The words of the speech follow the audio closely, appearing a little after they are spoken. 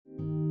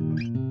Hi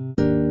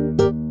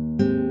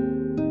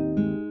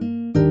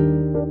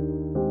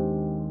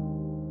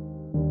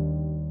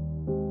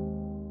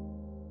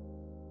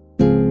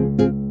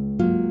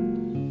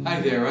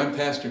there, I'm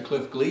Pastor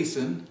Cliff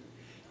Gleason,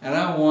 and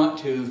I want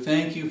to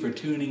thank you for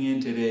tuning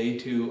in today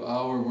to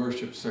our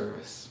worship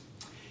service.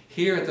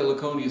 Here at the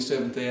Laconia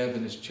Seventh-day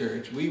Adventist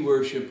Church, we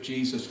worship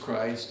Jesus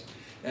Christ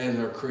as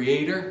our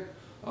Creator,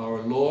 our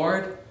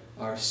Lord,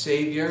 our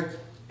Savior,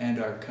 and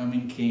our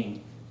coming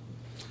King.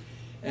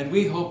 And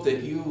we hope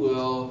that you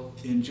will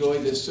enjoy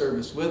this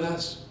service with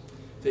us,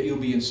 that you'll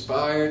be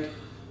inspired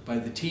by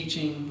the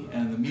teaching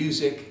and the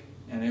music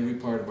and every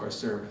part of our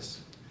service.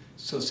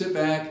 So sit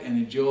back and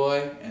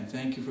enjoy, and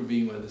thank you for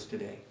being with us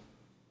today.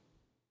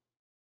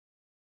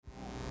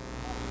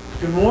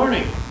 Good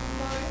morning.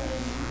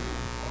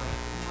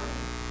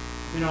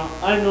 You know,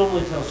 I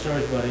normally tell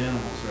stories about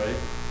animals, right?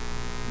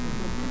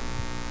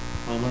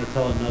 I'm going to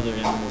tell another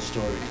animal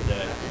story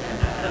today.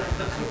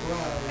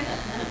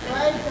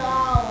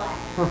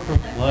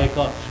 Like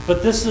always.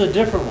 But this is a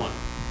different one.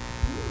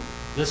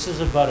 This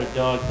is about a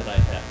dog that I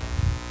had.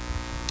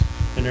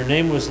 And her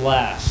name was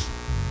Lass.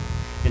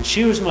 And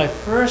she was my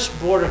first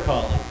border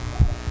collie.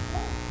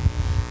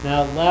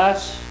 Now,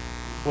 Lass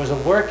was a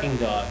working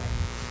dog.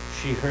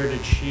 She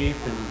herded sheep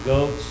and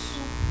goats,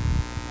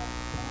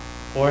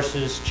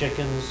 horses,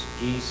 chickens,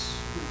 geese,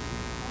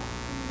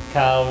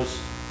 cows.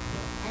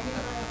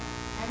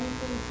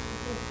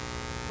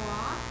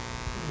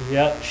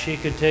 Yep, she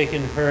could take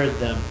and herd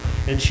them.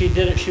 And she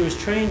did it, she was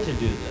trained to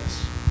do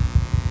this.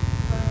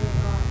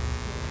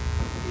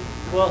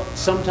 Well,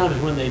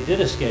 sometimes when they did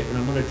escape, and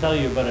I'm going to tell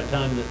you about a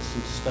time that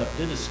some stuff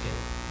did escape.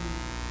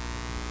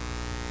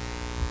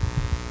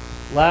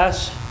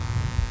 Lass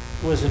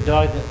was a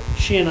dog that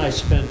she and I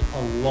spent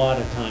a lot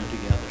of time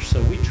together,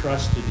 so we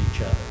trusted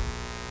each other.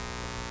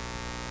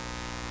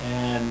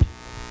 And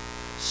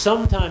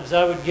sometimes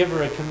I would give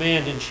her a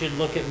command and she'd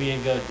look at me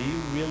and go, "Do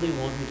you really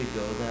want me to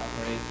go that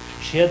way?"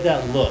 She had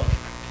that look.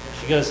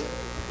 She goes,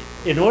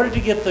 "In order to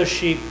get those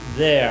sheep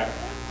there,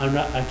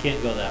 I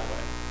can't go that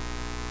way."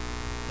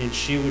 And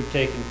she would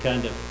take and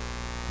kind of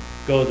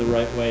go the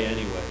right way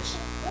anyways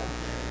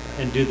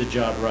and do the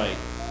job right.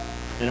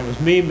 And it was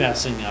me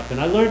messing up. And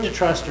I learned to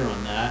trust her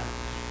on that.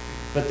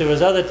 But there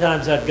was other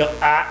times I'd go,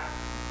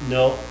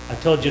 no, I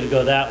told you to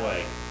go that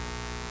way.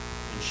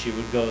 And she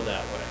would go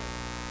that way.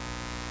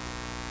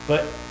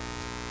 But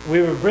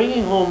we were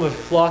bringing home a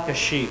flock of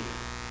sheep.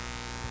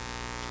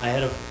 I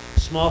had a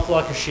small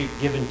flock of sheep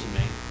given to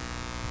me.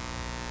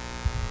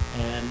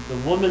 And the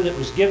woman that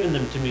was giving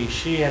them to me,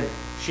 she had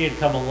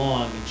come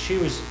along, and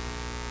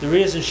the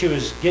reason she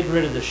was getting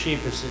rid of the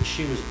sheep is that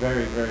she was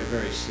very, very,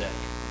 very sick.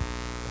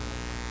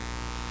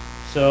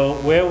 So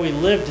where we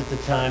lived at the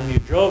time, you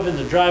drove in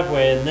the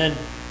driveway and then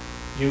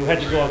you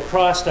had to go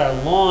across our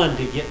lawn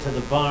to get to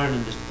the barn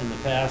and the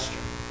pasture.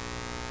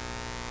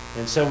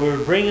 And so we were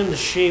bringing the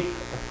sheep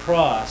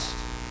across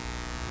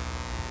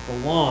the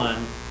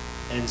lawn,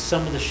 and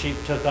some of the sheep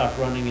took off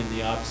running in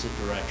the opposite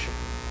direction.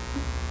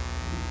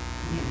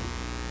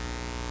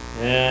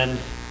 And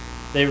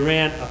they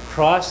ran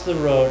across the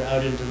road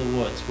out into the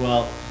woods.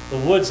 Well, the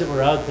woods that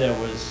were out there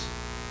was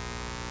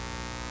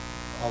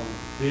a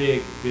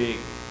big, big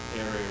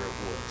area of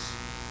woods.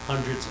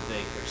 Hundreds of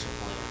acres of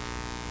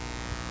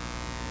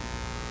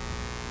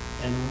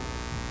land.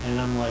 And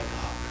I'm like,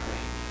 oh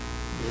great,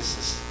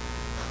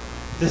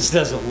 this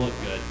doesn't look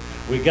good.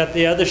 We got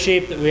the other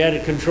sheep that we had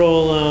to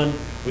control on.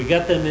 We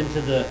got them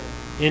into the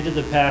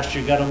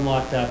pasture, got them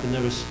locked up, and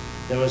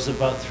there was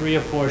about 3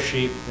 or 4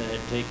 sheep that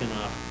had taken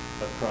off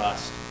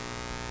across.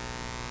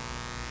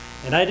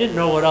 And I didn't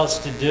know what else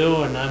to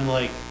do, and I'm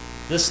like,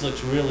 this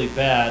looks really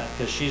bad,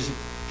 because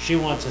she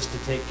wants us to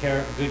take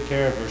good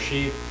care of her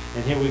sheep,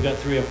 and here we got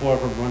 3 or 4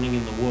 of them running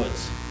in the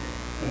woods.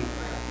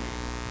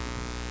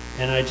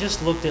 And I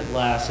just looked at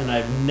Lass, and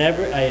I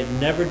had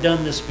never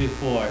done this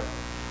before.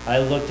 I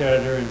looked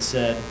at her and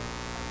said,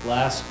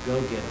 "Lass,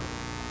 go get them.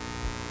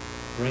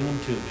 Bring them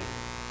to me."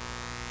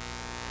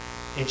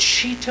 And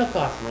she took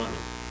off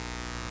running.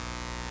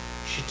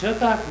 She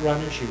took off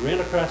running, she ran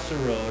across the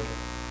road,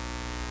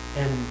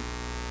 and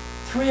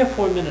 3 or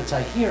 4 minutes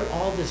I hear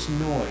all this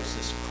noise,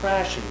 this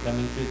crashing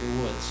coming through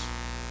the woods.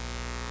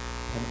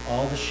 And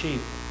all the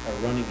sheep are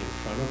running in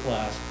front of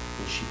Lass,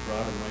 and she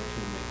brought him right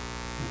to me.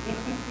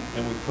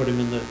 And we put him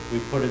in the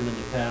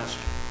pasture.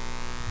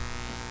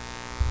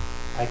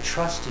 I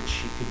trusted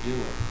she could do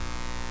it.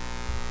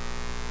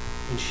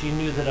 And she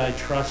knew that I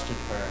trusted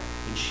her,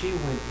 and she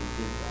went and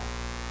did that.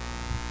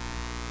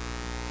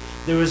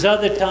 There was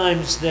other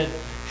times that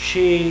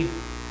she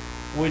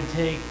would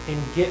take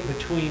and get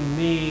between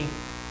me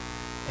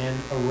and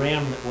a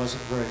ram that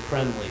wasn't very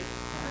friendly.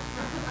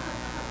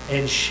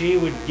 And she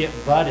would get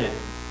butted.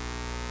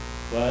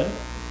 What?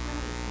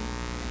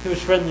 He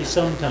was friendly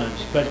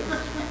sometimes,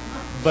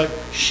 but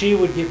she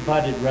would get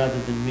butted rather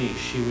than me.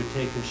 She would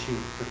take and she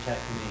would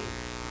protect me.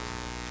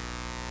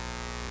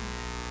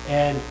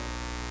 And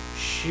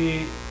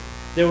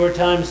there were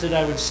times that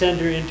I would send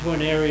her into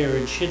an area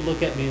and she'd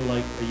look at me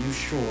like, "Are you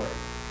sure?"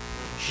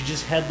 she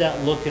just had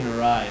that look in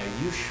her eye.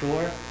 Are you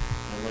sure?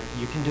 I'm like,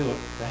 you can do it.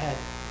 Go ahead.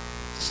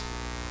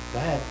 Go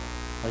ahead.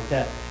 Like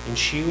that. And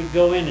she would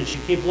go in and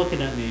she'd keep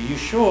looking at me. Are you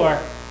sure?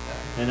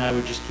 And I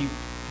would just keep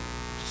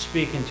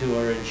speaking to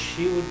her, and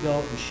she would go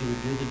and she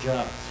would do the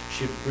job.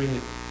 She'd bring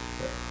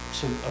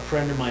a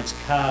friend of mine's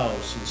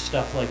cows and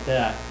stuff like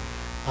that.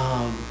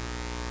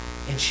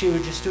 And she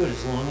would just do it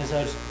as long as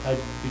I'd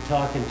be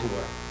talking to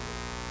her.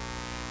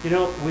 You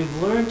know,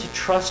 we've learned to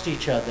trust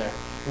each other.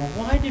 Well,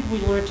 why did we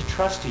learn to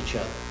trust each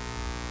other?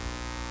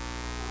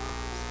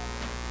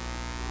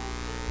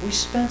 We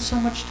spent so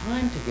much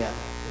time together.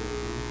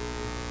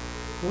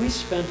 We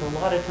spent a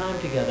lot of time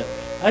together.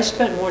 I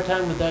spent more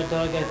time with that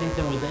dog, I think,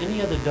 than with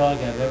any other dog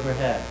I've ever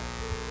had.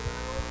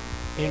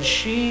 And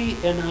she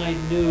and I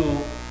knew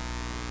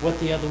what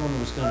the other one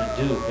was going to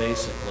do,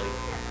 basically,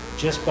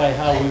 just by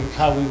how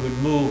we would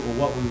move or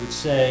what we would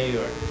say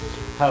or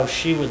how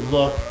she would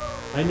look.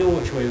 I knew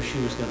which way she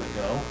was going to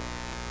go.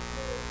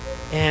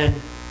 And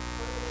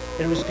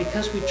it was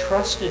because we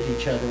trusted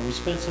each other. We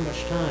spent so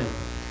much time.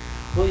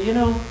 Well, you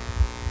know,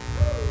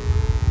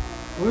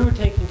 we were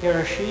taking care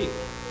of sheep.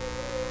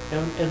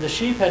 And the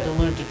sheep had to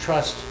learn to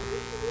trust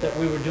that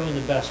we were doing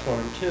the best for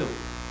them too.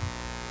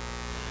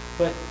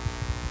 But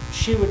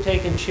she would,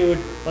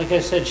 like I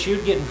said, she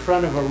would get in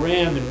front of a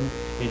ram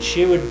and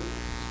she would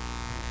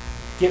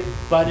get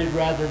butted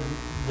rather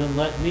than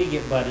let me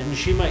get butted. And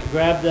she might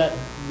grab that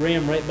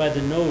ram right by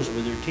the nose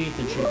with her teeth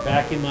and she'd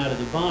back him out of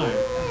the barn.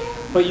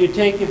 But you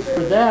take it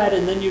for that,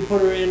 and then you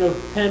put her in a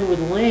pen with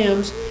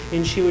lambs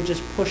and she would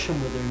just push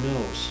them with her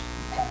nose.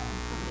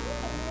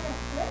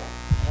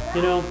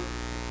 You know,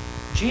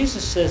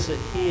 Jesus says that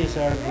he is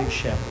our good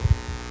shepherd.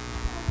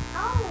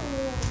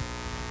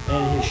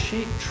 And his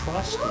sheep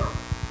trust him.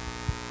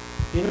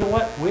 You know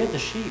what? We're the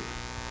sheep.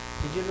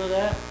 Did you know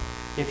that?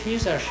 If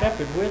he's our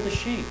shepherd, we're the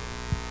sheep.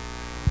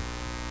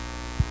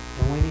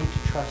 And we need to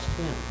trust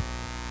him.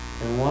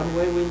 And one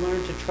way we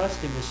learn to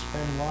trust him is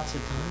spend lots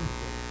of time with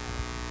him.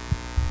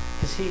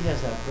 Because he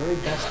has our very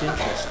best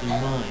interest in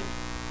mind.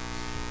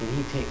 And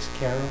he takes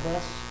care of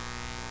us.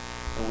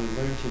 And we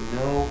learn to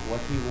know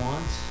what he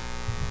wants.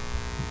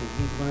 And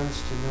he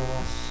learns to know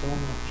us so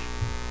much.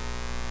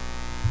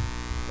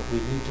 But we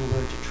need to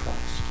learn to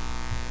trust.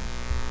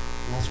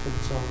 And that's what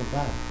it's all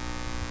about.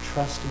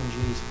 Trusting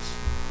Jesus.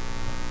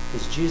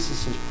 Because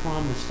Jesus has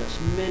promised us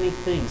many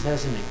things,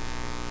 hasn't he?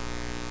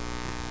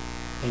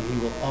 And he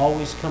will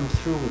always come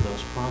through with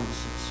those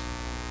promises.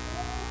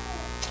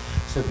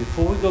 So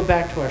before we go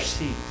back to our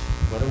seats,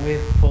 why don't we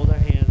fold our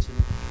hands and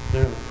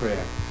learn a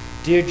prayer.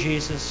 Dear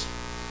Jesus,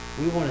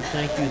 we want to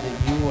thank you that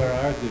you are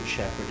our good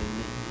shepherd and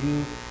that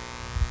you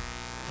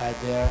are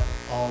there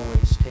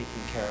always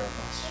taking care of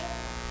us.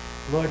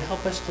 Lord,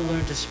 help us to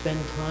learn to spend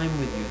time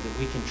with you, that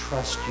we can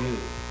trust you.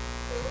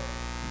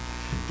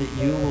 That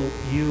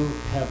you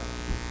have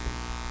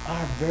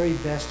our very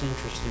best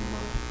interest in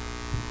mind.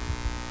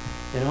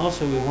 And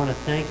also we want to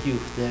thank you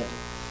that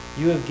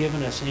you have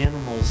given us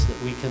animals that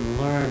we can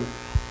learn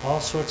all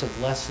sorts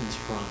of lessons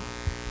from.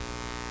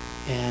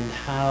 And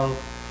how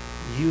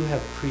you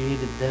have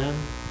created them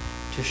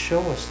to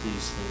show us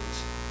these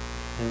things.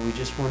 And we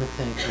just want to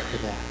thank you for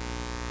that.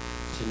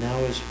 So now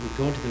as we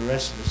go into the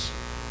rest of this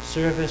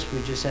service,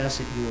 we just ask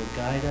that you will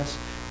guide us,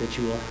 that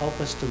you will help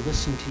us to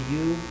listen to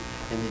you,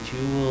 and that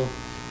you will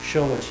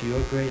show us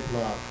your great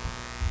love.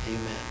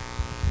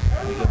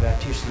 Amen. We go back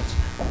to your seats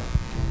now.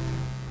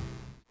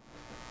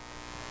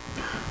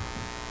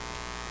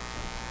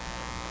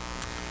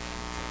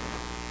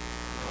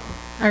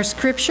 Our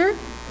scripture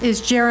is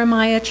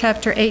Jeremiah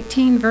chapter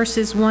 18,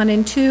 verses 1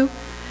 and 2.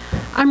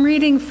 I'm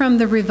reading from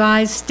the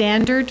Revised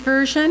Standard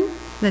Version.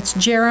 That's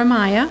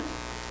Jeremiah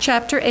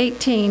chapter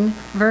 18,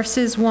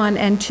 verses 1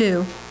 and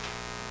 2.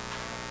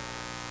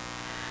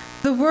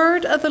 The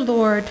word of the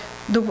Lord,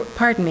 the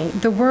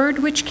word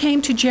which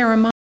came to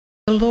Jeremiah,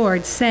 the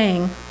Lord,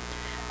 saying,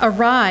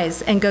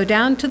 Arise and go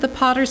down to the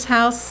potter's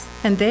house,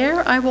 and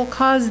there I will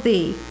cause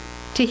thee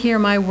to hear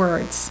my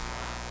words.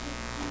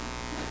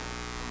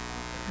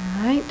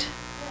 All right.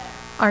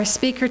 Our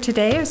speaker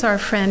today is our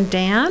friend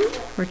Dan.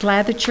 We're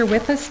glad that you're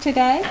with us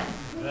today.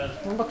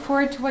 We look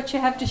forward to what you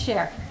have to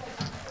share.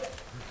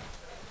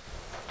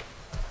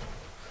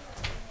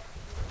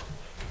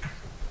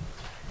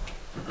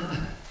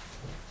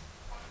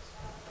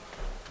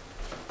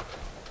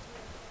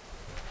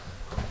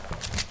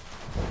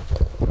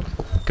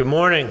 Good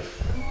morning.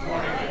 Good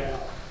morning.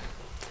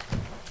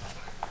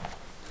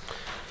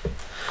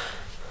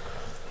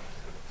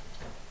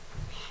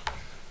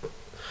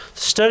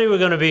 The study we're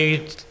going to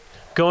be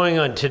going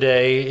on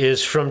today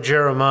is from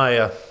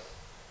Jeremiah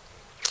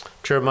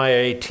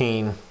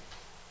 18.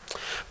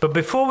 But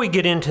before we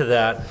get into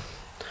that,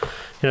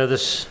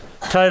 this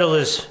title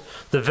is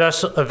A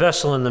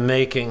Vessel in the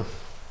Making.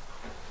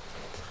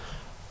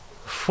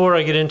 Before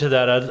I get into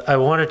that, I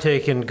want to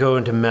take and go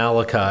into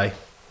Malachi.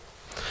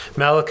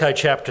 Malachi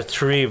chapter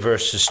 3,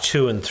 verses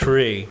 2 and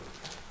 3.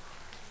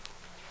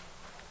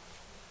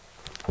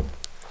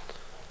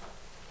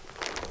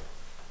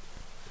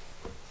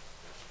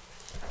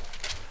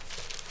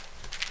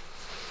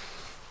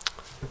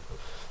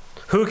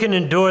 Who can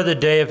endure the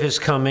day of his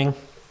coming?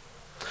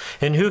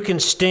 And who can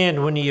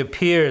stand when he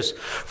appears?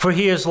 For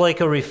he is like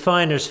a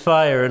refiner's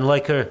fire and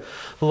like a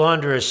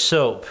launderer's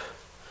soap.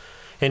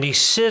 And he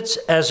sits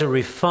as a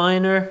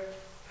refiner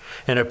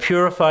and a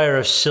purifier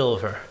of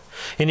silver.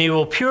 And he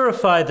will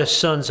purify the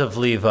sons of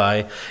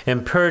Levi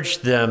and purge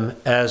them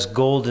as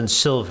gold and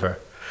silver,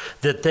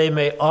 that they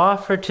may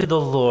offer to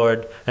the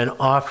Lord an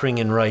offering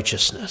in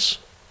righteousness.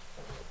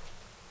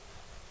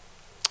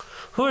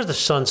 Who are the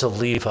sons of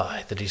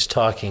Levi that he's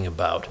talking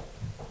about?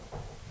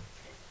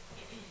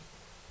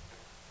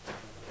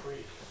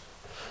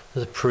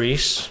 The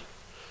priests.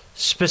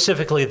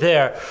 Specifically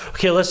there.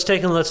 Okay,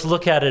 let's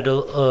look at it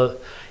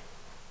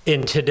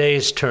in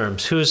today's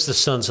terms. Who's the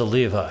sons of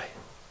Levi?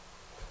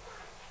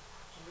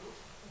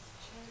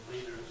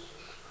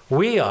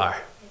 We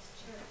are.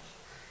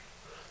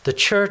 The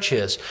church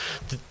is.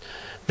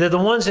 They're the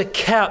ones that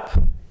kept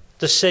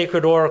the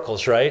sacred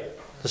oracles, right?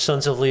 The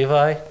sons of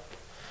Levi.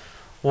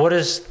 What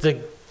is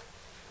the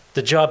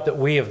job that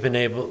we've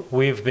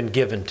been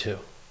given to?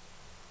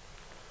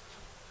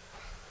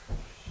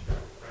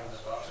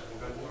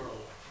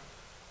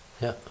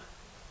 Yeah.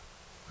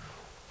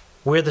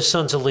 We're the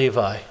sons of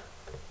Levi.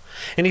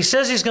 And he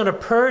says he's going to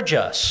purge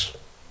us.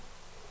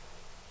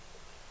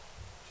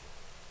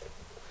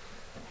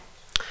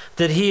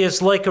 That he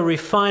is like a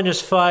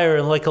refiner's fire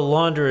and like a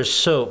launderer's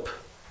soap.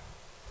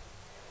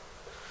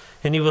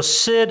 And he will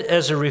sit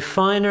as a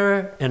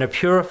refiner and a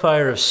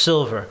purifier of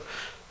silver.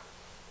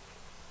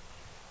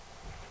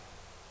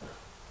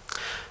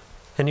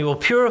 And he will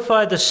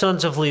purify the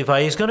sons of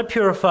Levi. He's going to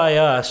purify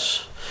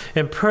us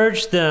and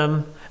purge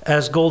them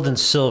as gold and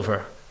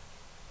silver.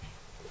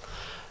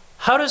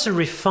 How does a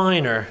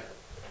refiner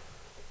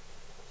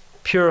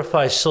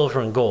purify silver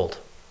and gold?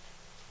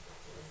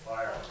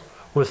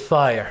 With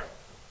fire.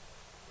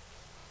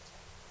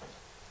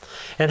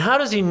 And how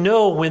does he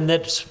know when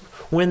it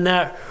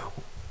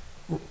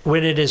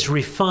is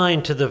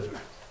refined to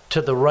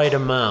the right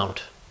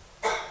amount?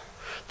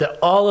 That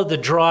all of the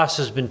dross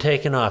has been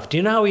taken off. Do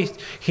you know how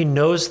he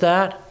knows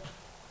that?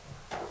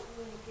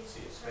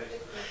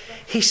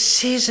 He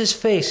sees his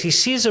face. He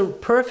sees a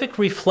perfect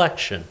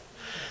reflection.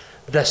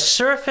 The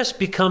surface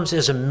becomes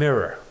as a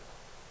mirror.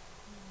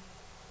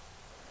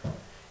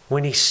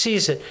 When he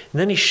sees it,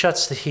 and then he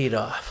shuts the heat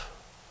off.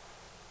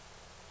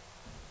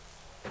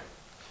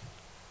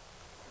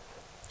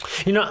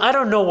 You know, I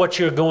don't know what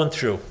you're going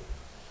through.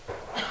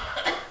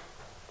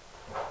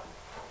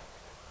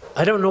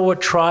 I don't know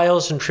what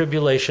trials and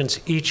tribulations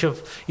each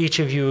of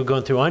you are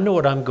going through. I know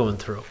what I'm going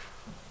through.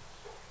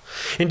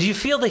 And do you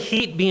feel the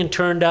heat being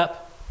turned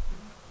up?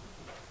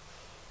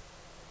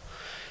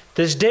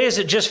 There's days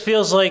it just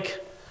feels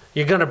like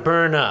you're going to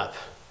burn up.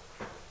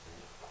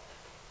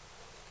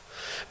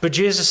 But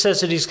Jesus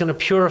says that he's going to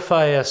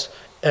purify us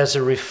as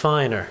a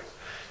refiner.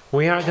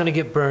 We aren't going to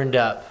get burned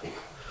up.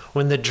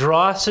 When the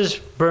dross is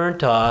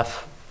burnt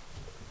off,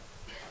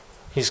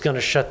 he's going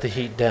to shut the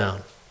heat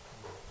down.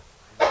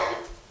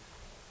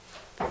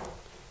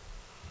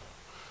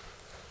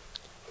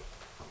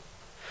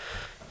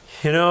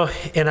 You know,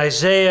 in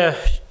Isaiah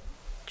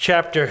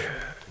chapter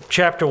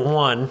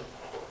 1,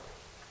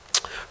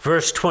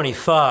 verse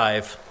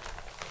 25,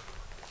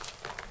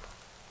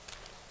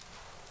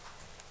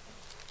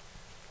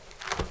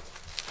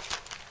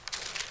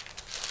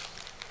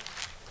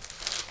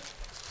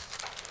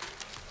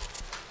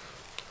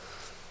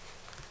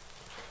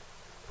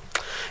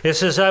 it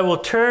says, I will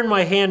turn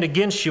my hand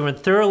against you and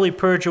thoroughly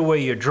purge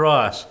away your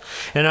dross,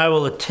 and I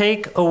will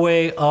take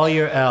away all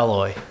your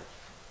alloy,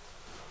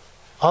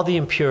 all the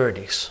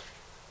impurities.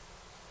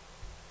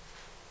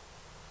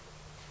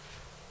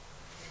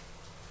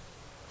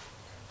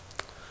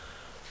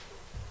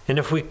 And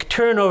if we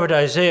turn over to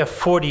Isaiah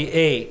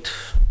 48,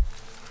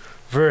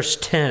 verse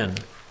 10.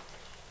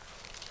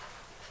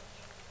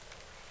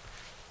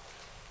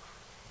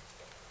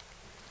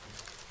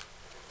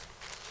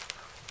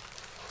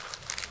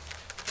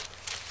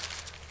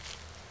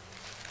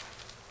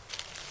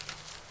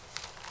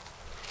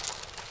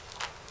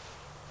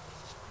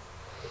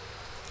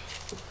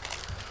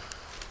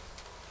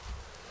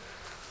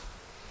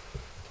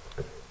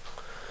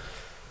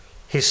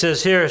 He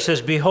says here, it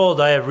says, behold,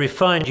 I have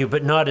refined you,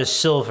 but not as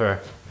silver.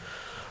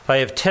 I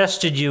have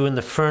tested you in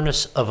the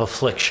furnace of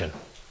affliction.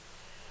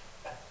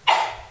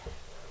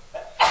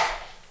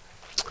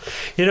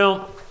 You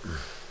know,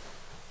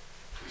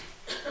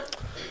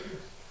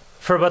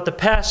 for about the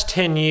past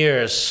 10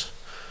 years,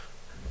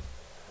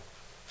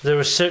 there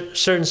were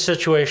certain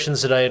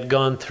situations that I had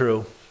gone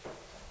through.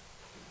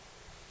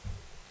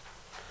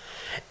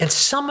 And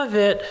some of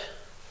it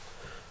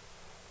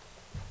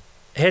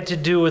had to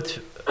do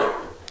with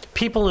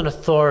people in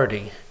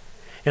authority.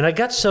 And I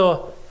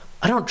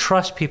don't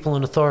trust people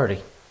in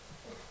authority.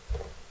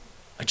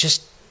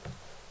 It's,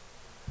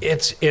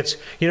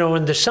 you know,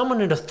 when there's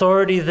someone in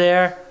authority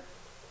there,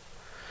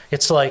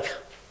 it's like,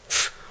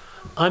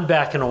 I'm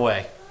backing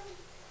away.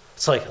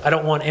 It's like, I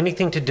don't want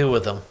anything to do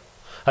with them.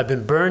 I've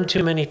been burned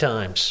too many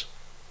times.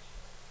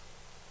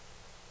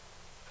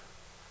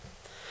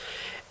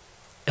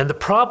 And the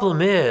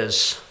problem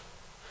is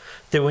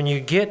that when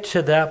you get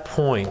to that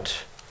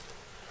point,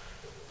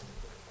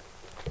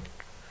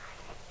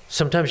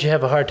 sometimes you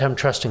have a hard time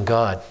trusting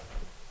God.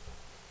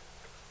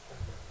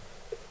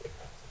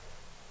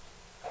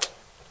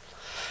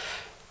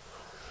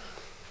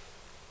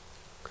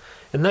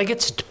 And that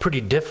gets a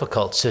pretty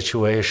difficult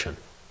situation.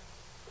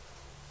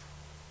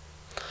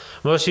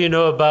 Most of you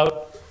know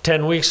about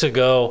 10 weeks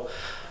ago,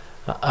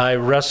 I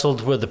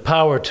wrestled with a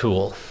power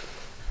tool.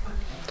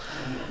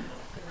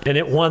 And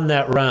it won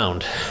that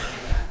round.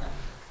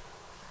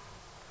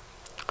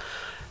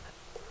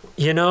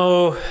 You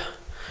know,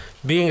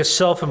 being a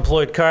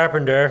self-employed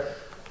carpenter,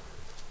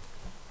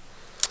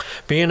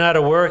 being out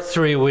of work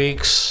 3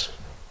 weeks,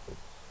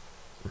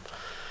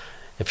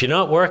 if you're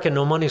not working,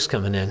 no money's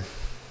coming in.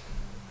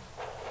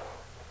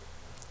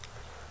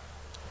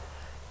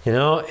 You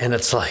know, and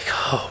it's like,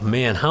 oh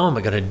man, how am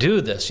I going to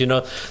do this? You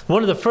know,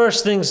 one of the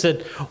first things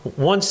that,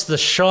 once the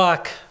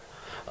shock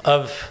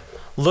of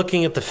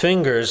looking at the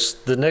fingers,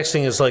 the next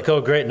thing is like,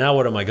 oh great, now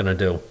what am I going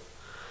to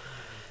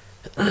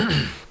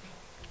do?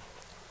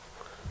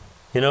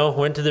 You know,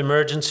 went to the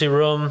emergency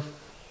room,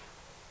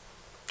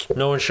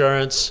 no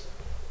insurance.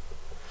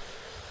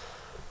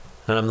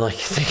 And I'm like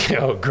thinking,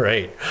 oh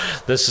great,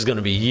 this is going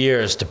to be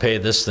years to pay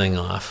this thing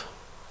off.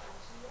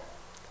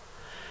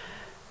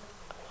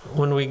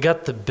 When we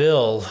got the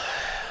bill,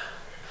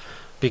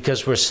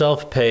 because we're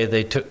self-pay,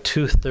 they took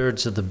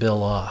 2/3 of the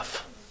bill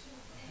off.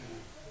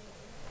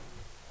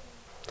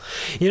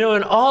 You know,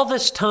 and all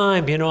this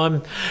time, you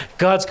know,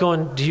 God's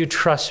going, do you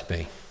trust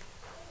me?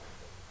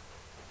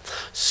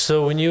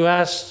 So when you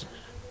asked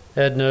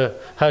Edna,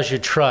 how's your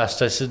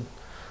trust? I said,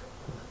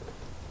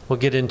 we'll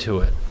get into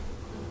it.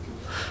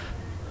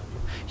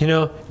 You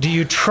know, do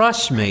you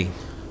trust me?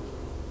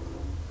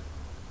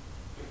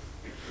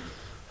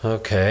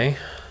 Okay.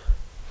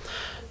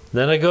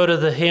 Then I go to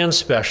the hand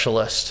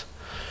specialist.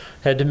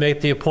 Had to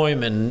make the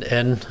appointment,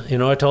 and you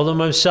know, I told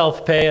him I'm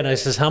self-pay, and I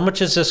says, how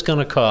much is this going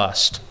to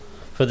cost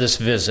for this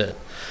visit?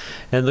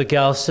 And the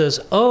gal says,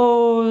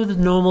 oh, the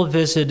normal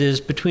visit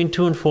is between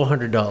 $200 and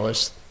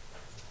 $400.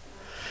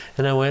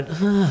 And I went,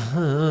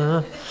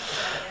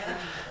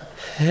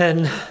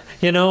 And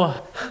you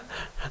know,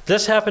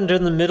 this happened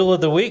in the middle of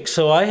the week,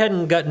 so I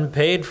hadn't gotten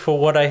paid for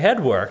what I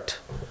had worked.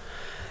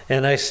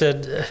 And I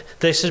said,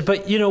 they said,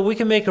 but you know, we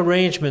can make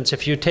arrangements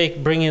if you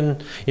bring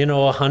in, you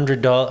know,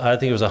 $100, I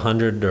think it was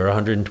 $100 or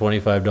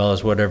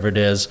 $125, whatever it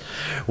is.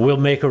 We'll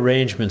make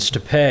arrangements to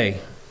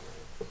pay.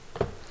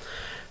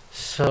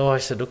 So I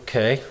said,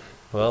 okay,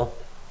 well,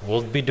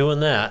 we'll be doing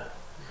that.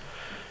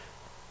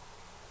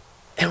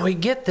 And we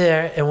get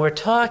there and we're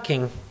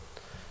talking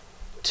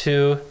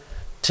to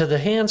the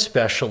hand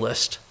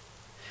specialist.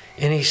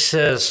 And he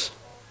says,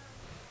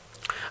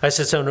 I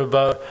said something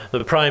about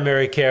the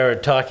primary care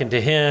and talking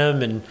to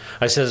him, and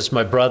I said, it's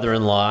my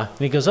brother-in-law. And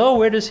he goes, oh,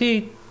 where does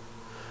he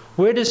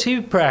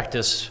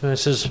practice? And I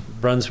says,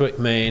 Brunswick,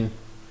 Maine.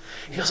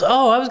 He goes,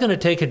 oh, I was going to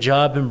take a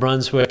job in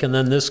Brunswick, and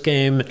then this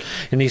came,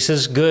 and he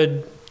says,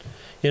 good.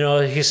 You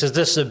know, he says,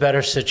 this is a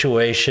better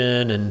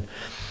situation. And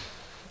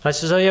I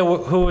says, oh yeah,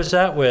 who was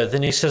that with?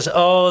 And he says,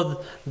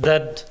 oh,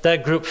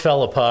 that group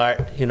fell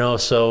apart, you know,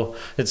 so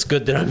it's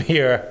good that I'm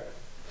here.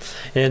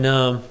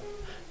 And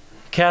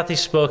Kathy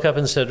spoke up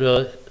and said,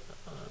 well,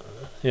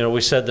 you know, we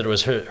said that it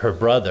was her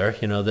brother,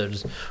 you know,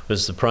 that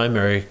was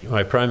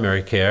my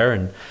primary care.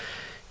 And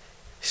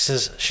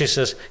she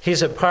says,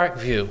 he's at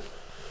Parkview.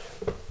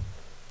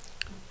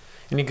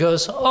 And he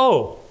goes,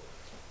 oh,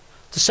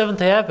 the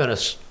Seventh-day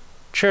Adventist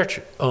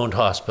church-owned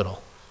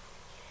hospital.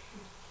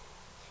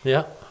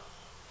 Yeah.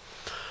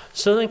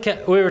 So then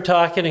we were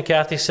talking, and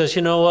Kathy says,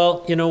 you know,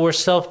 well, you know, we're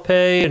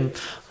self-pay, and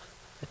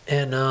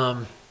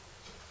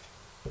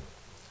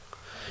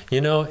you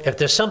know, if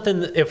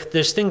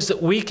there's things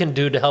that we can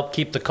do to help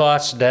keep the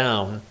costs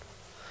down.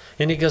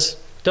 And he goes,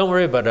 don't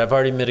worry about it, I've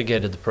already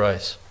mitigated the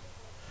price.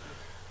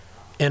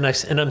 And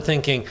I'm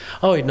thinking,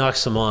 oh, he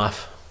knocks them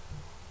off.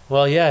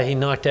 Well, yeah, he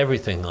knocked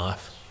everything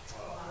off.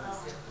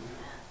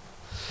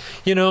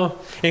 You know,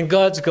 and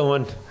God's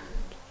going,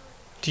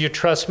 do you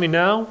trust me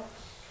now?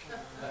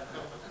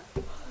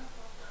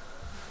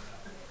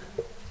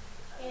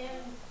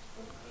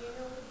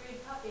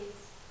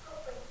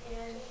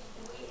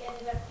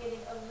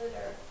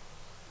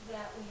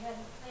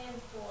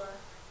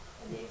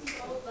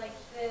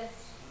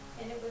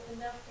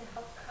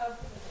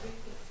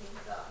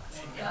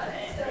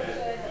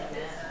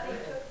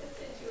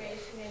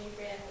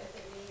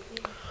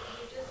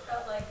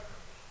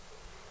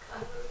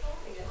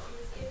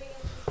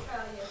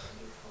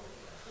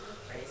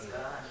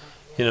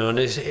 You know,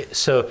 and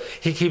so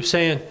he keeps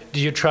saying,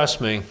 do you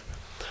trust me?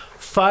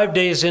 5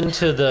 days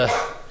into the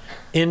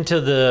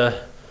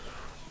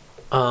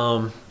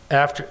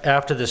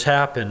after this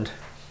happened,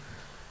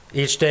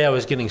 each day I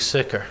was getting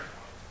sicker.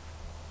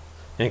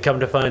 And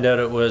come to find out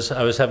I was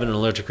having an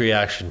allergic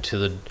reaction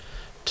to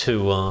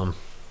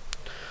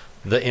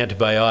the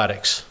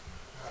antibiotics.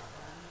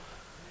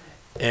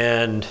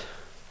 And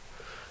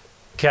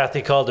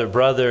Kathy called her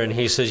brother, and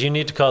he says, you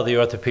need to call the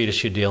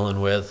orthopedist you're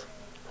dealing with.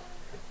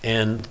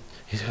 and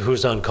who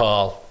was on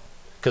call,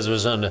 because it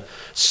was on a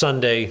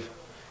Sunday,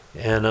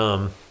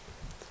 and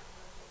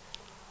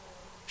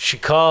she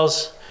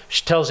calls,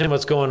 she tells him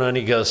what's going on.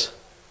 He goes,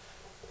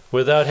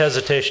 without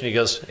hesitation, he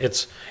goes,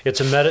 it's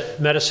a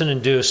medicine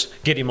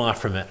induced, get him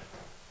off from it.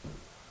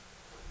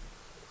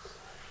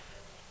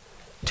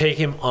 Take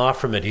him off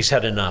from it. He's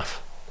had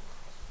enough.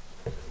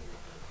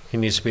 He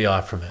needs to be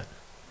off from it.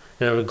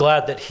 And I'm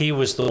glad that he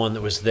was the one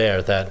that was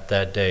there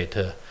that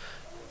day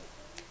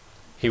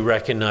he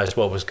recognized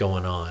what was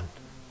going on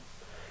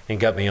and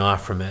got me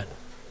off from it.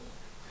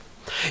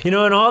 And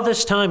all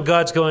this time,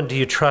 God's going, do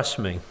you trust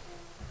me?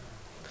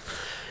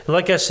 And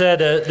like I said,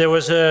 there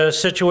was a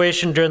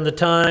situation during the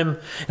time,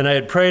 and I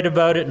had prayed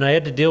about it, and I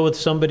had to deal with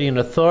somebody in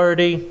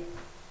authority.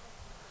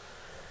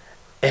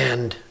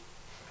 And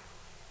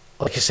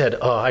like I said,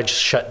 I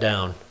just shut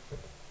down.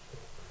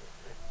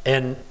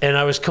 And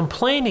I was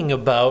complaining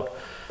about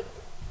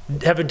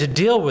having to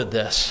deal with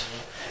this.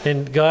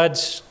 And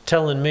God's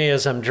telling me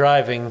as I'm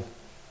driving,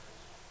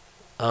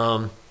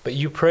 but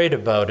you prayed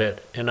about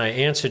it, and I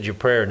answered your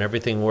prayer, and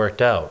everything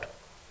worked out.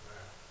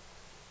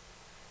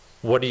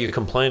 What are you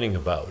complaining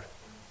about?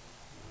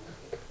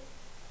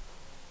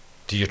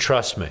 Do you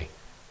trust me?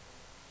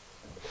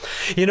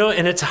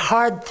 And it's a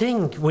hard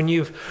thing when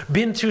you've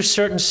been through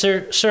certain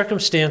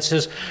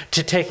circumstances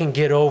to take and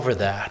get over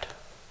that.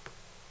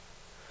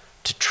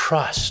 To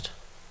trust.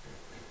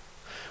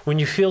 When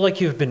you feel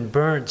like you've been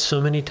burnt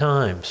so many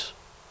times,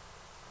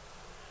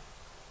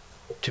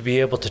 to be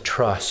able to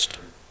trust.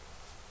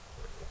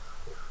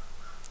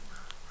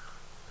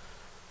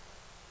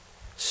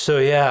 So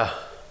yeah,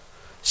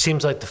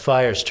 seems like the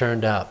fire's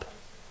turned up.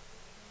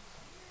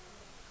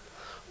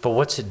 But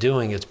what's it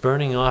doing? It's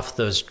burning off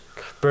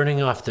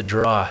the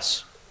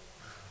dross.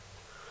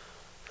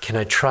 Can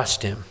I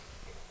trust him?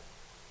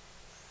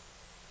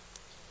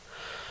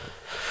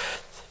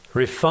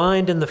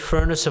 Refined in the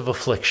furnace of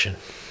affliction.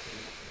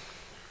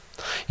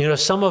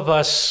 Some of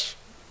us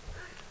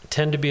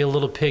tend to be a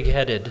little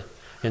pig-headed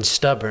and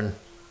stubborn.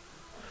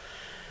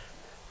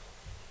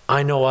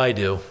 I know I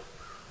do.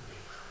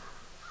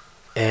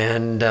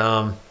 And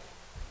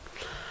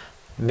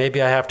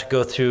maybe I have to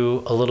go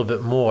through a little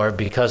bit more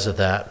because of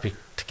that,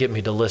 to get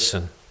me to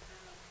listen.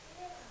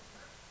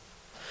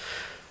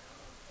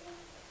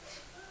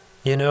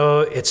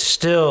 It's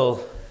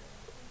still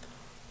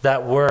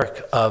that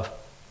work of,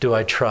 do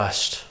I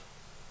trust?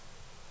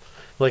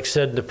 Like I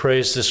said in the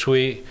praise this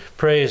week,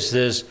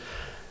 is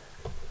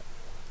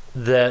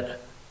that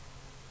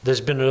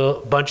there's been a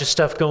bunch of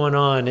stuff going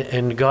on,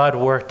 and God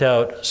worked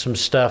out some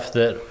stuff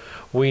that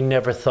we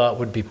never thought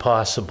would be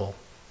possible.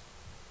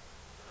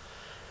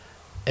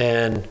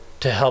 And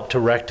to help to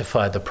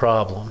rectify the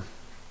problem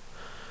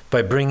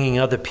by bringing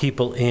other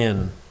people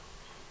in,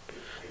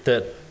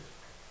 that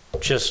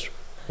just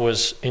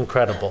was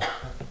incredible.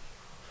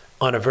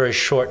 On a very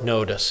short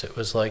notice. It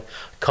was like,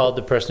 I called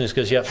the person who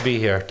goes, yep, be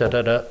here,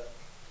 da-da-da.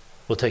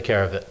 We'll take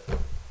care of it.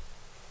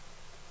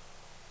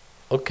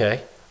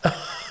 Okay.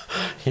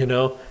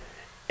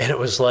 And it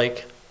was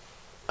like,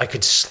 I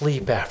could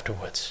sleep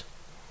afterwards.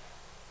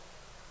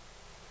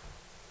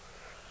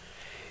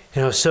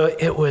 So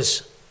it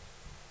was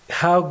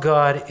how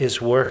God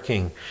is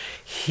working.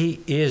 He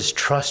is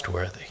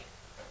trustworthy.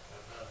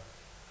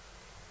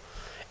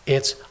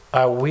 It's,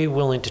 are we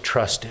willing to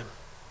trust him?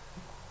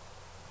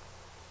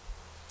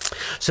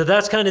 So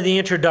that's kind of the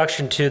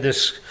introduction to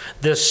this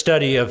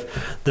study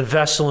of the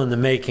vessel in the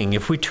making.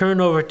 If we turn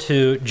over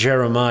to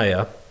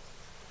Jeremiah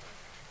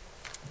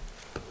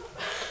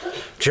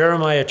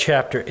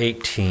chapter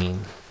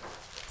 18.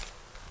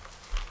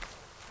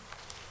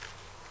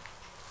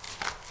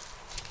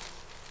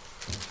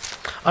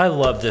 I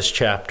love this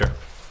chapter.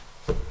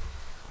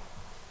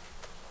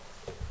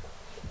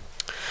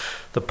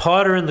 The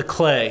potter and the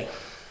clay.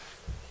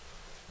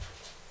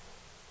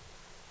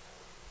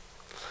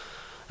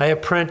 I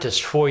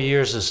apprenticed 4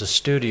 years as a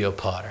studio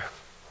potter.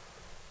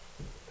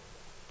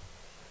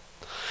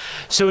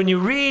 So when you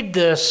read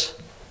this,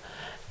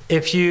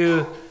 if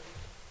you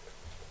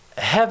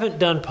haven't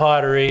done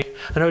pottery,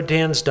 I know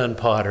Dan's done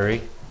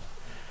pottery,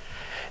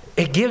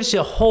 it gives you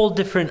a whole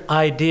different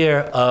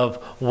idea of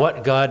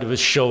what God was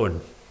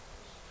showing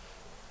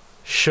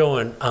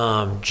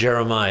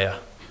Jeremiah.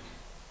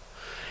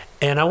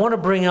 And I want to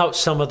bring out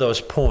some of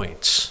those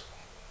points.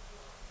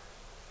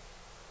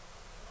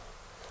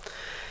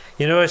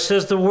 It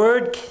says the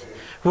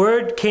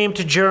word came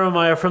to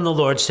Jeremiah from the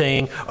Lord,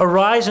 saying,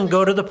 "Arise and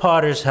go to the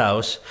potter's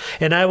house,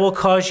 and I will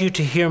cause you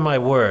to hear my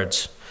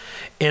words."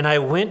 And I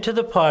went to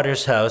the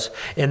potter's house,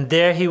 and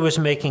there he was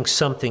making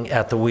something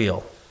at the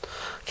wheel.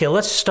 Okay,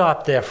 let's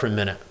stop there for a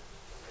minute.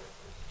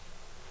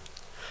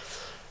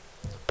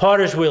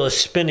 Potter's wheel is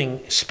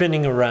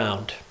spinning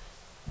around.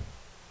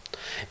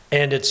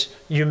 And it's,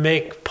 you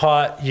make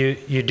pot, you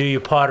do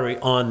your pottery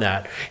on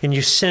that. And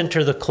you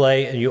center the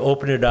clay and you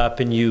open it up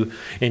and you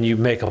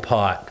make a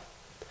pot.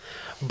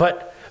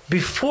 But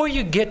before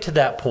you get to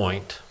that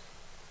point,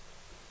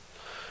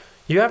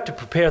 you have to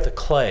prepare the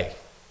clay.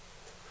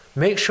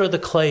 Make sure the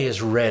clay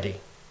is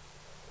ready.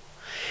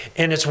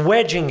 And it's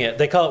wedging it.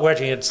 They call it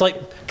wedging. It's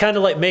like kind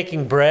of like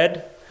making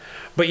bread,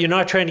 but you're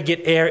not trying to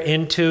get air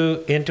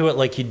into it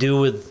like you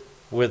do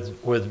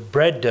with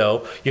bread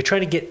dough. You're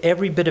trying to get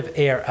every bit of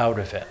air out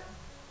of it.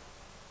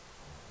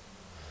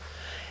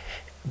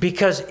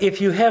 Because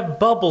if you have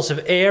bubbles of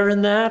air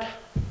in that,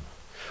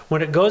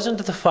 when it goes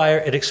into the fire,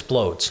 it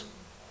explodes.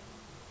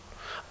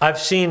 I've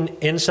seen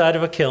inside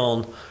of a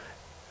kiln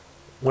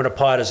when a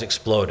pot has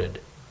exploded.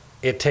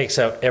 It takes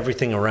out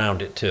everything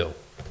around it too.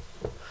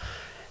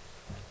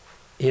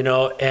 You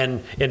know,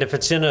 and if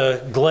it's in a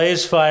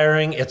glaze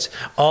firing, it's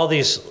all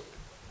these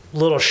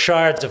little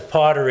shards of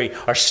pottery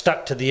are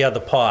stuck to the other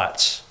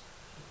pots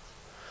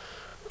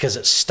because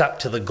it's stuck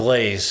to the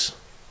glaze.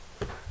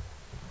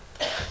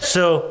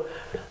 So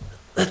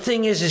the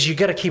thing is you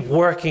got to keep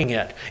working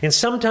it. And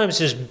sometimes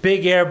there's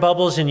big air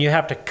bubbles and you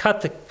have to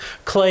cut the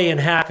clay in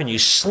half and you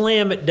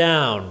slam it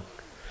down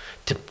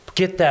to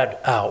get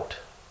that out.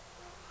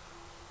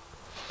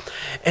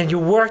 And you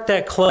work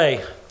that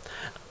clay.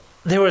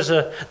 There was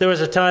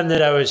a time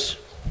that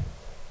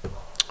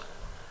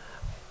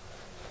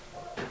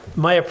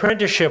my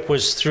apprenticeship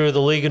was through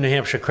the League of New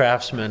Hampshire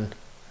Craftsmen,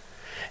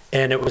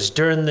 and it was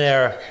down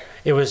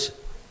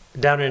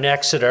in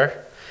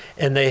Exeter,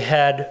 and they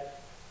had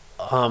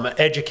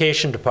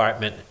education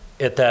department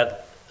at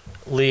that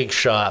league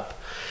shop,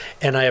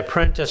 and I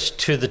apprenticed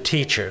to the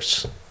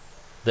teachers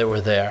that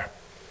were there.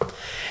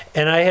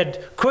 And I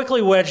had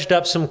quickly wedged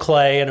up some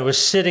clay, and it was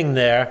sitting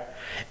there,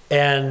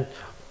 and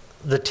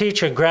the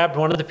teacher grabbed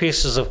one of the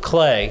pieces of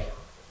clay,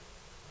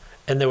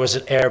 and there was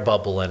an air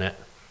bubble in it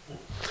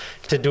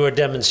to do a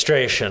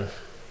demonstration.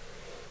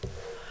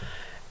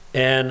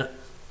 And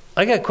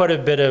I got quite a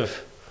bit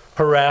of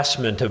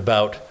harassment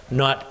about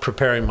not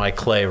preparing my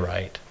clay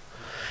right.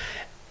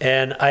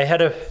 And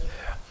I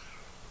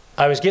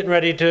was getting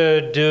ready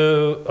to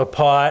do a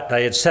pot.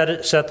 I had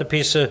set the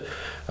piece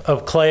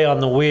of clay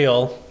on the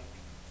wheel,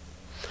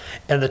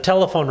 and the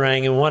telephone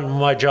rang, and one of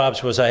my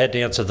jobs was I had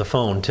to answer the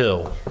phone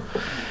too.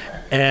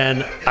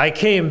 And I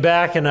came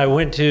back and I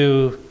went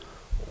to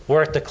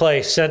work the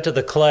clay, center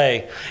the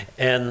clay,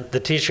 and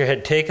the teacher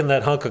had taken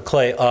that hunk of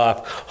clay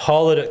off,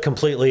 hollowed it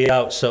completely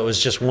out so it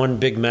was just one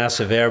big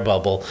massive air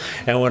bubble.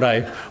 And when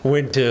I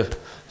went to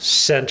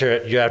center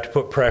it, you have to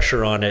put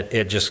pressure on it,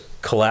 it just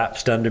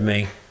collapsed under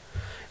me.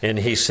 And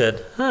he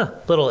said,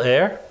 little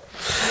air.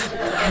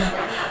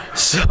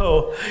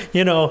 So,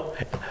 you know,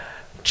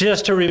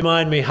 just to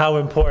remind me how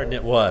important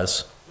it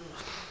was.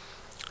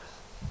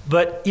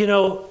 But, you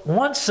know,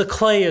 once the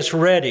clay is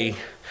ready,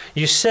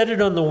 you set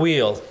it on the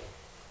wheel.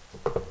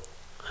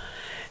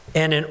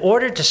 And in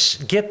order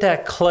to get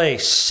that clay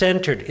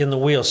centered in the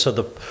wheel so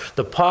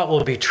the pot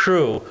will be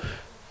true,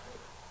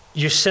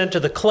 you center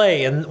the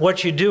clay. And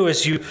what you do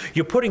is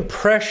you're putting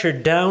pressure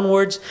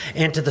downwards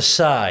and to the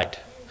side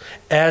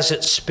as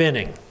it's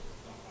spinning.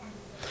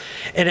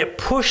 And it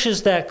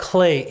pushes that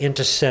clay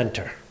into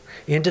center,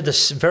 into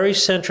the very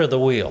center of the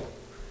wheel,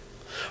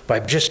 by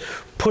just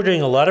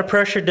putting a lot of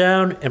pressure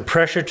down and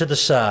pressure to the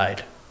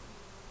side.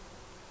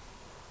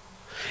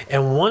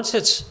 And once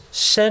it's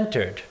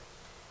centered,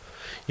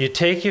 you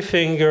take your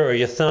finger or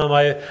your thumb.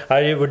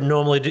 I would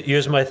normally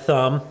use my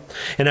thumb,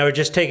 and I would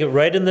just take it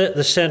right in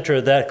the center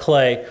of that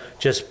clay,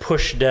 just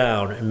push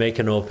down and make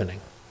an opening.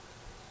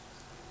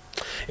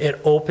 It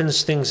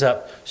opens things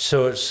up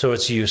so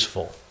it's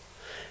useful.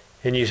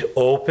 And you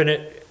open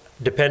it,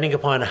 depending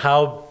upon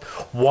how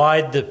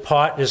wide the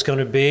pot is going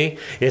to be,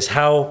 is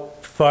how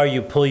far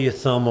you pull your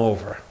thumb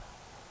over.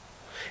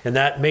 And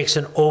that makes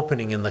an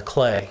opening in the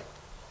clay.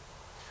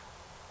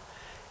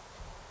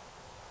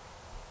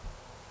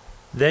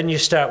 Then you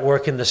start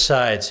working the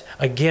sides.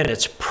 Again,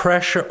 it's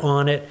pressure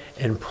on it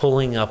and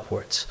pulling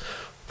upwards.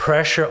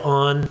 Pressure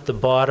on the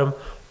bottom,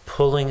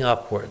 pulling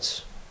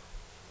upwards.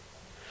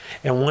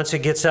 And once it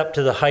gets up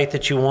to the height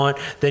that you want,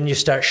 then you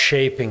start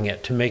shaping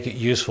it to make it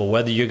useful.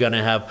 Whether you're going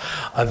to have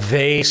a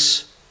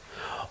vase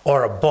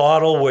or a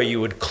bottle where you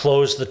would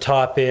close the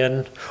top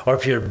in, or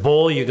if you're a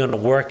bowl, you're going to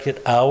work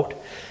it out.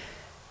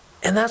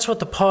 And that's what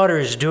the potter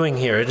is doing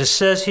here. It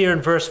says here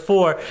in verse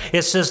 4,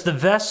 it says, the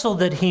vessel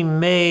that he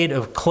made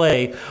of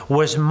clay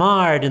was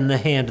marred in the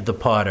hand of the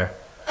potter.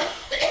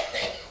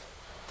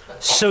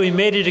 So he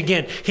made it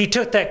again. He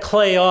took that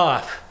clay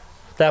off,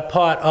 that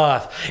pot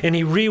off, and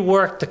he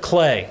reworked the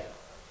clay.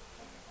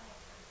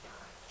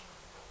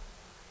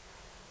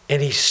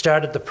 And he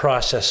started the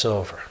process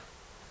over.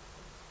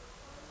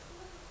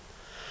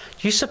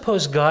 Do you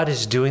suppose God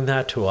is doing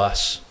that to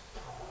us?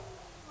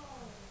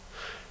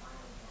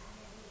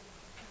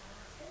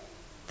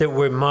 That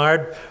we're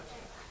marred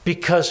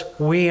because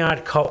we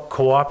aren't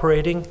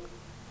cooperating?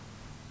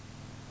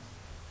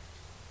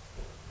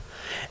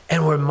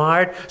 And we're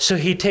marred, so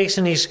he takes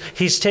and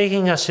he's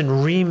taking us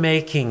and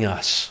remaking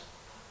us.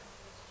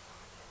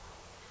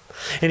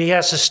 And he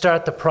has to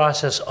start the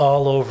process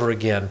all over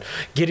again,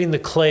 getting the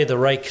clay the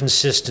right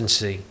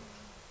consistency,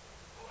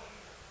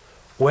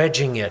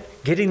 wedging it,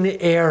 getting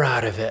the air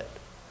out of it,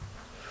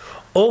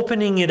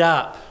 opening it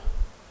up.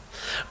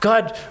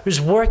 God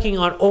is working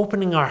on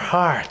opening our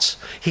hearts.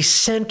 He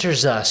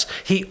centers us.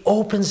 He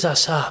opens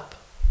us up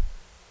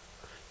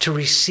to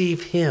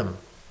receive Him.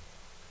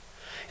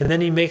 And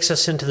then He makes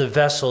us into the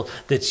vessel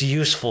that's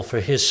useful for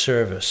His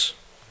service.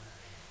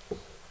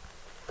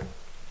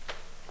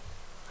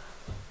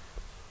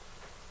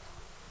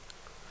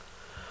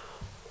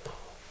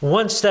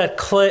 Once that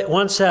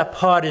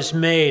pot is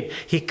made,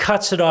 He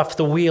cuts it off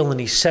the wheel and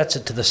He sets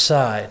it to the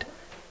side.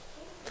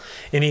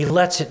 And He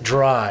lets it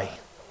dry.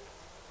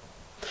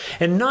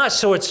 And not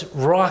so it's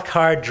rock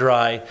hard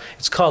dry.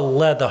 It's called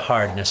leather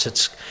hardness.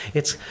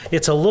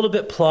 It's a little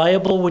bit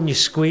pliable when you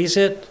squeeze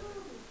it.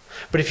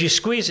 But if you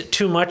squeeze it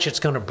too much, it's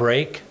going to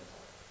break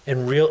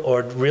and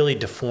really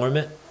deform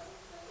it.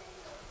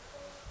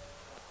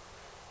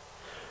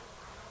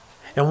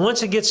 And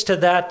once it gets to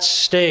that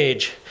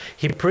stage,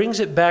 He brings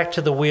it back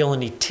to the wheel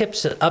and He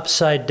tips it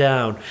upside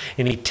down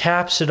and He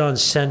taps it on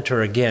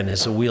center again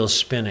as the wheel's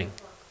spinning.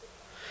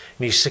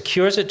 And He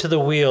secures it to the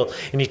wheel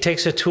and He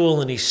takes a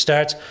tool and He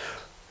starts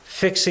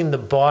fixing the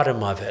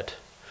bottom of it,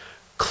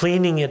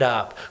 cleaning it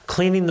up,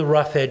 cleaning the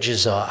rough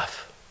edges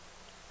off,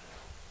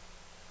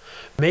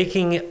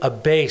 making it a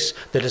base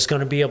that is going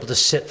to be able to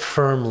sit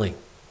firmly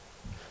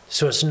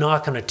so it's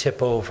not going to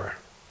tip over.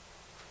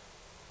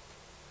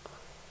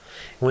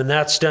 When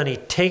that's done, He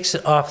takes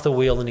it off the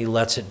wheel and He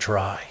lets it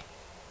dry.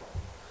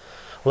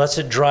 Lets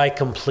it dry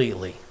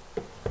completely.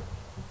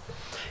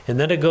 And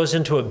then it goes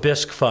into a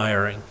bisque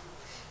firing.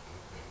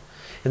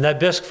 And that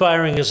bisque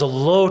firing is a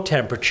low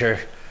temperature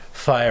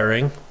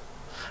firing.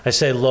 I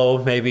say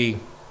low, maybe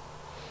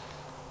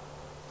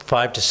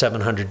 500 to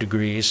 700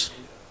 degrees.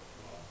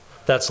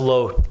 That's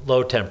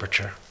low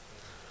temperature.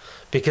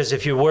 Because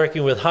if you're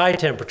working with high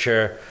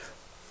temperature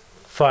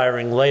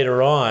firing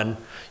later on,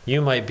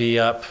 you might be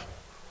up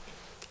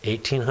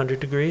 1800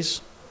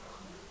 degrees.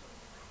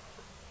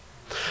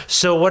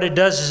 So what it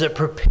does is it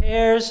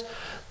prepares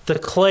the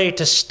clay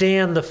to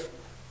stand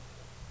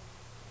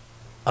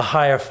a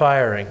higher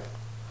firing.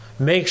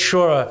 Make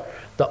sure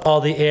that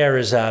all the air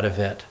is out of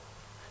it.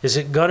 Is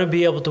it going to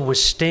be able to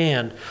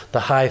withstand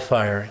the high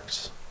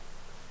firings?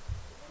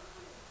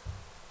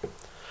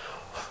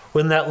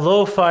 When that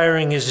low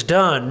firing is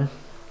done,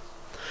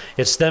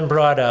 it's then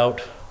brought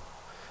out,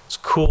 it's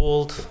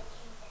cooled,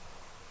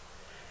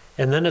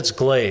 and then it's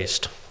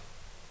glazed.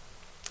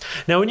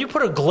 Now, when you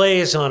put a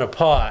glaze on a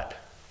pot,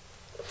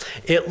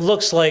 it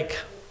looks like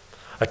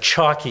a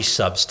chalky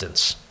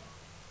substance.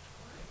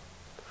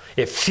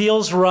 It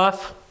feels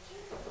rough.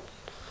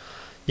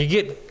 You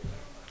get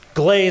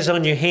glaze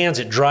on your hands,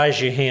 it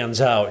dries your hands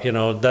out. You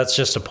know, that's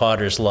just a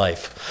potter's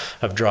life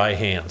of dry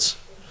hands.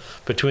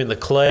 Between the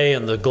clay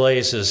and the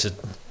glazes,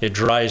 it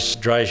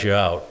dries you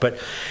out. But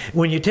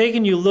when you take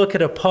and you look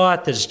at a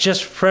pot that's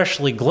just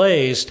freshly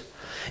glazed,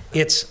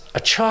 it's a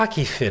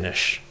chalky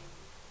finish.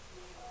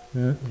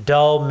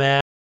 Dull,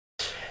 matte.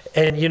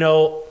 And you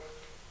know,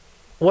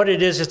 what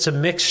it is, it's a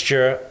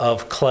mixture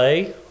of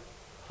clay,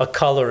 a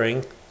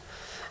coloring,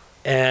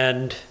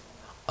 and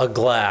a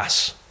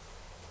glass,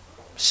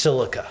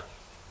 silica.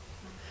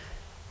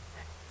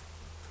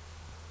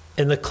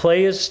 And the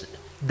clay is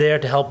there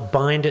to help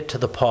bind it to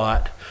the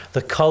pot.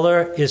 The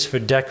color is for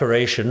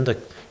decoration,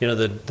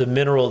 the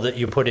mineral that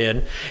you put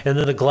in, and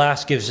then the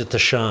glass gives it the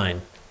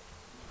shine.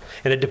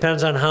 And it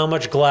depends on how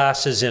much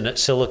glass is in it,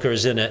 silica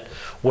is in it,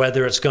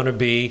 whether it's going to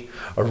be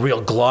a real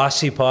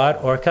glossy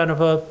pot or kind of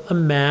a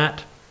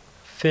matte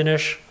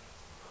finish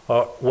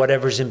or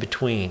whatever's in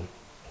between.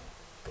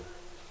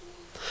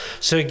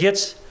 So it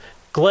gets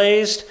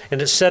glazed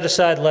and it's set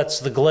aside, lets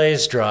the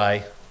glaze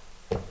dry.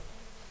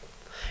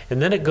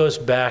 And then it goes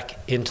back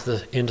into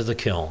the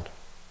kiln.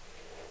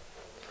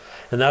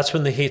 And that's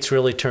when the heat's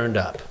really turned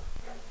up.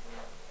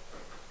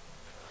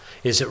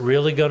 Is it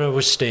really going to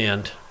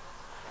withstand?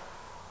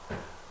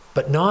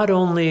 But not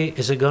only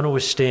is it going to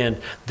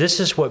withstand, this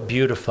is what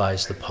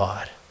beautifies the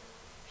pot.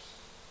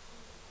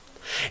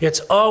 It's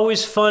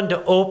always fun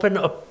to open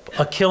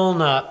a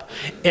kiln up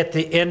at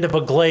the end of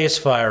a glaze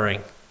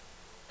firing.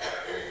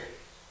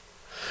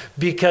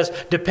 Because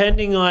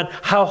depending on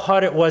how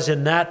hot it was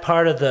in that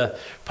part of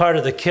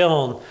the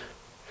kiln,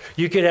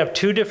 you could have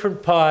two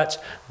different pots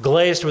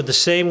glazed with the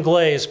same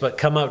glaze but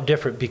come out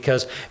different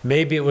because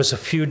maybe it was a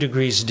few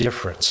degrees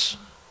difference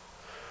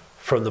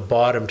from the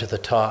bottom to the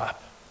top.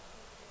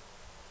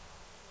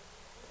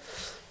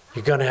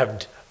 You're going to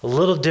have a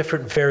little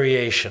different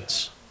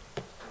variations.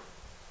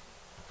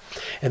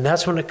 And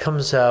that's when it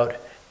comes out,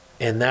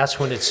 and that's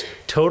when it's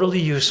totally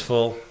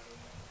useful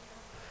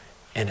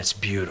and it's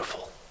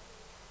beautiful.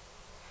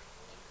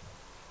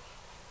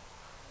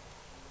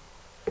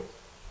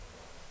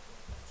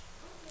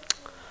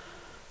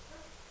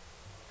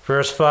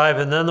 Verse 5,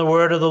 and then the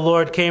word of the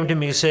Lord came to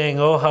me, saying,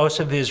 O house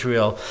of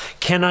Israel,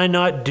 can I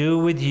not do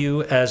with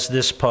you as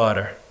this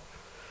potter?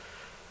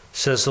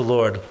 Says the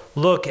Lord,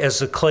 look, as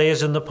the clay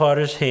is in the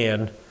potter's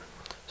hand,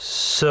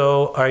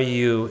 so are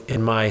you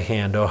in my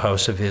hand, O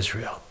house of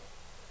Israel.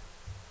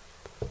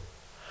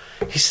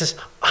 He says,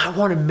 I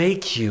want to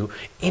make you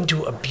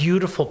into a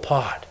beautiful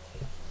pot.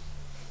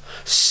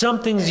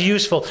 Something's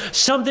useful,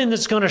 something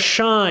that's going to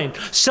shine,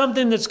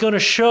 something that's going to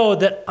show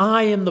that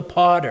I am the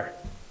potter.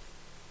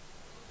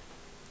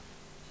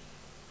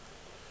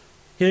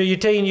 You know,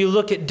 you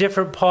look at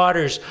different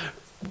potters'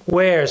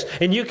 wares,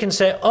 and you can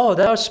say, oh,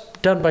 that was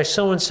done by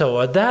so-and-so,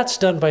 or that's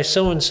done by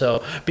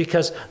so-and-so,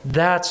 because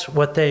that's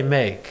what they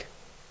make.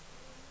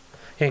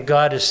 And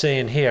God is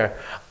saying here,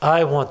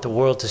 I want the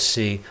world to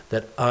see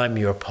that I'm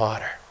your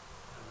potter.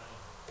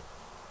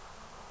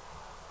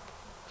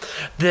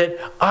 That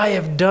I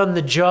have done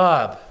the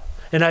job,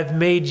 and I've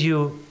made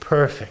you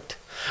perfect.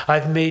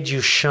 I've made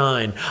you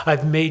shine.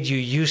 I've made you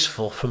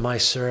useful for my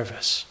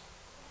service.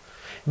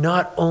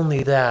 Not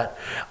only that,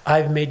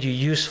 I've made you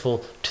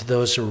useful to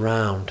those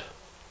around.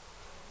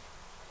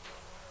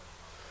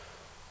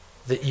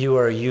 That you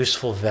are a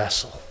useful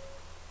vessel.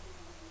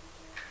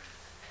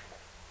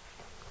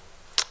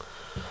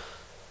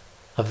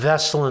 A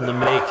vessel in the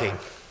making.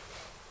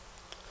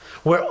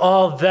 We're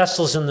all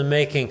vessels in the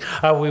making.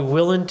 Are we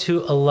willing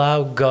to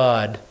allow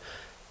God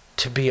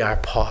to be our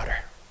potter?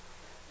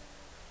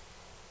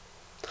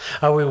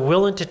 Are we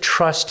willing to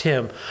trust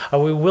Him? Are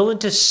we willing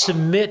to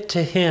submit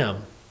to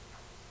Him?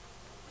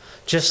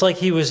 Just like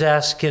He was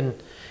asking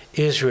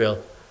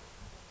Israel,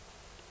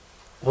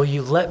 will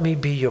you let me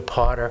be your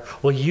potter?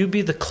 Will you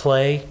be the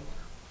clay?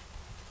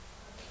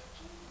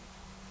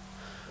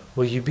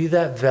 Will you be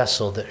that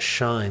vessel that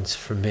shines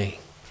for me?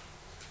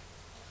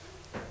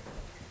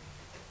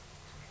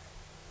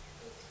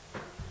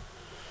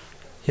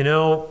 You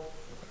know,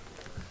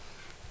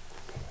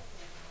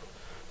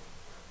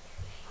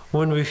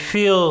 when we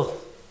feel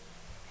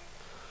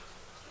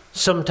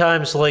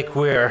sometimes like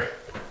we're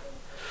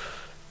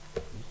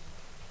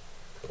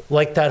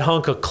like that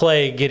hunk of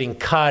clay getting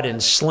cut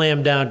and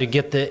slammed down to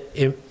get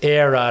the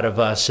air out of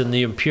us and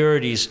the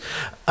impurities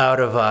out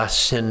of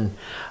us, and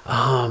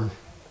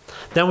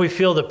then we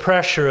feel the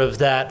pressure of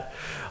that,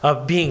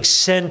 of being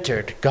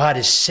centered. God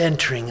is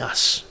centering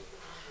us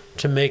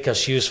to make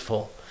us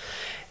useful.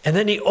 And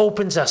then He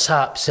opens us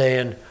up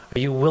saying, are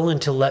you willing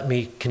to let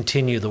me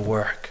continue the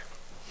work?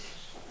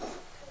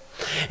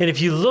 And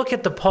if you look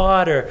at the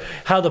potter,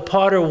 how the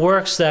potter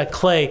works that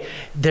clay,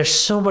 there's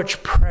so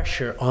much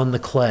pressure on the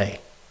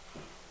clay.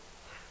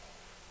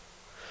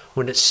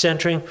 When it's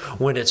centering,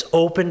 when it's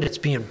opened, it's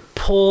being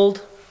pulled.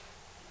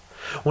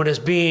 When it's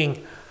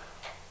being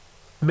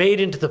made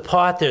into the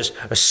pot, there's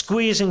a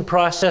squeezing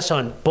process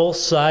on both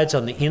sides,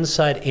 on the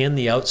inside and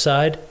the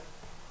outside.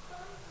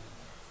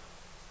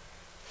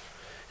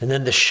 And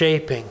then the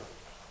shaping.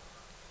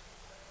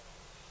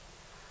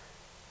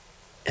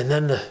 And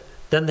then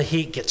the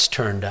heat gets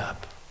turned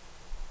up.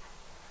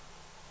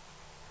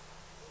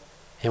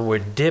 And we're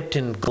dipped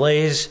in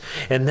glaze,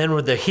 and then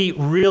when the heat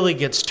really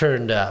gets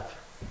turned up.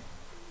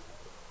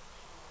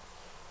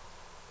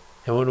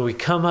 And when we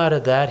come out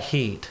of that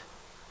heat,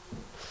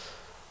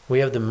 we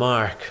have the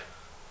mark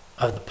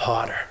of the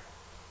potter.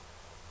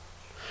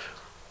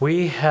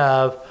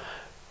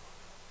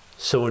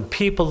 So when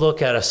people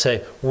look at us,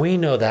 say, we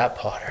know that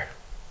potter.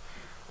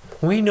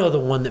 We know the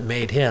one that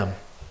made him.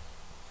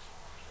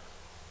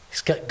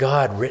 He's got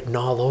God written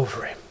all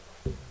over him.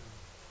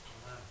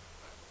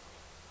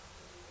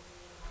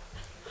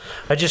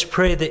 I just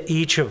pray that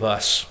each of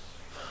us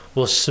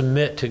will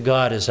submit to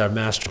God as our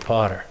master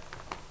potter.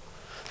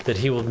 That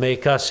He will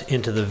make us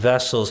into the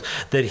vessels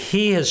that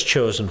He has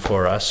chosen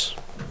for us.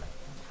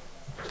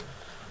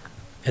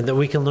 And that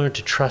we can learn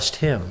to trust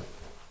Him.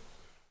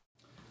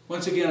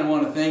 Once again, I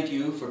want to thank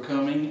you for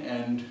coming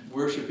and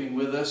worshiping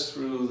with us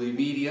through the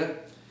media.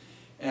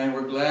 And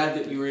we're glad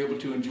that you were able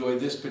to enjoy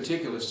this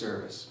particular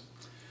service.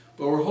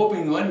 But we're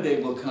hoping one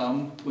day will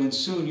come when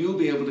soon you'll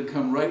be able to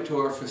come right to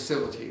our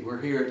facility.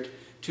 We're here at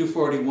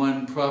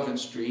 241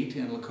 Province Street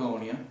in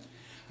Laconia.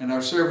 And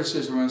our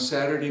services are on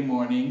Saturday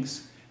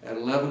mornings at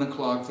 11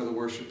 o'clock for the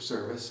worship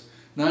service.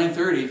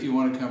 9:30 if you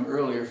want to come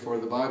earlier for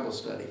the Bible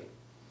study.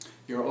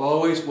 You're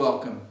always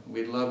welcome.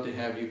 We'd love to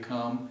have you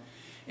come.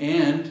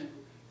 And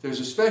there's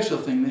a special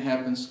thing that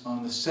happens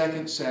on the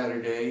second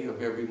Saturday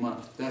of every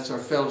month. That's our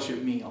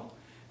fellowship meal.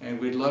 And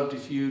we'd love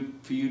for you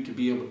to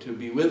be able to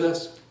be with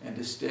us and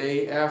to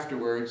stay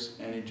afterwards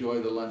and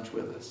enjoy the lunch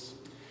with us.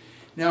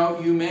 Now,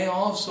 you may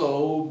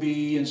also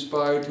be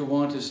inspired to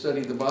want to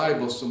study the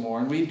Bible some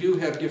more. And we do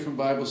have different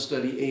Bible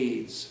study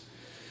aids.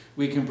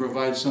 We can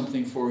provide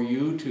something for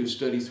you to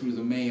study through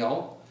the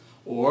mail,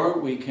 or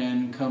we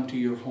can come to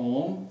your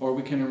home, or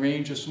we can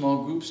arrange a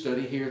small group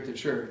study here at the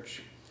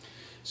church.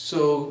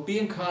 So be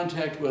in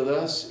contact with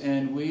us,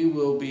 and we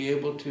will be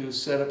able to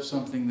set up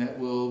something that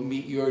will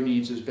meet your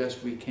needs as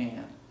best we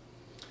can.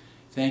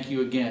 Thank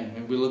you again,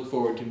 and we look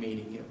forward to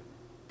meeting you.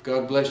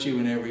 God bless you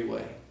in every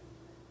way.